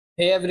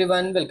Hey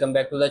everyone, welcome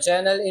back to the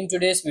channel. In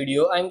today's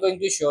video, I'm going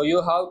to show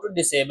you how to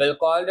disable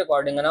call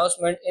recording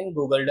announcement in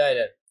Google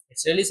Dialer.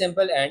 It's really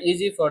simple and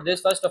easy. For this,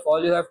 first of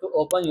all, you have to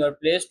open your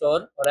Play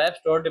Store or App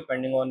Store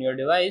depending on your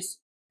device,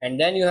 and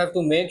then you have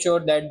to make sure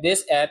that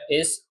this app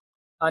is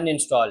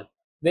uninstalled,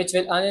 which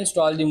will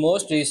uninstall the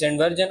most recent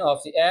version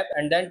of the app,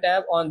 and then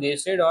tap on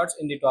these three dots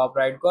in the top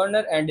right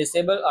corner and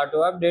disable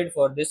auto update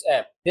for this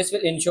app. This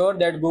will ensure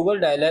that Google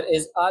Dialer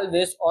is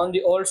always on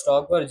the old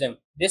stock version.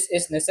 This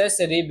is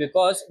necessary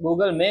because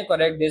Google may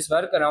correct this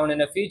workaround in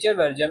a future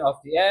version of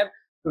the app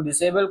to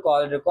disable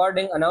call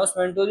recording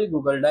announcement to the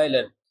Google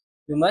Dialer.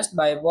 You must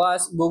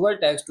bypass Google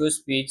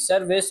Text-to-Speech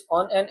service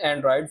on an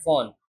Android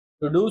phone.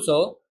 To do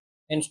so,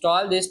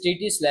 install this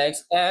TT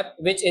Slacks app,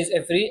 which is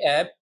a free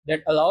app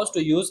that allows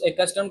to use a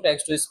custom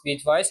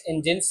text-to-speech voice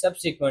engine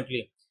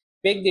subsequently.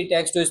 Pick the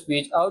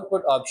text-to-speech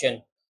output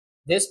option.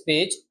 This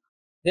page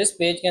this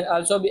page can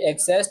also be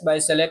accessed by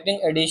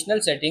selecting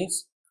additional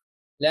settings,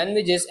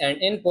 languages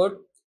and input,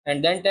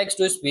 and then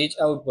text-to-speech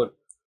output.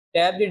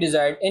 Tap the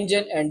desired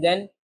engine and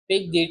then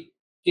pick the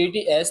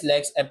TTS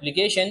Lex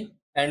application.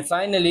 And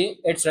finally,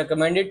 it's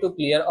recommended to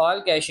clear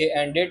all cache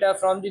and data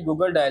from the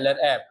Google Dialer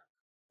app.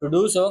 To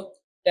do so,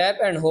 tap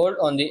and hold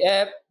on the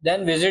app,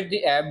 then visit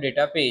the app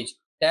data page.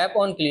 Tap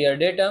on clear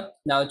data.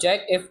 Now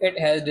check if it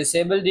has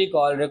disabled the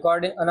call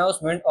recording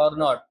announcement or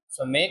not.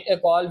 So make a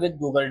call with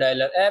Google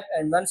Dialer app,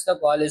 and once the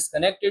call is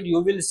connected, you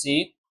will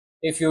see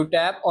if you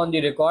tap on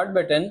the record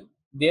button,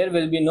 there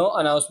will be no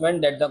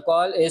announcement that the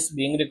call is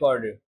being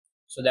recorded.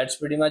 So that's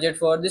pretty much it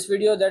for this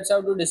video. That's how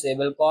to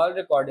disable call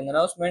recording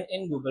announcement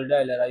in Google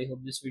Dialer. I hope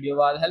this video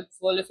was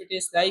helpful. If it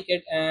is, like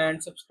it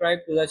and subscribe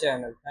to the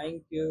channel.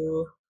 Thank you.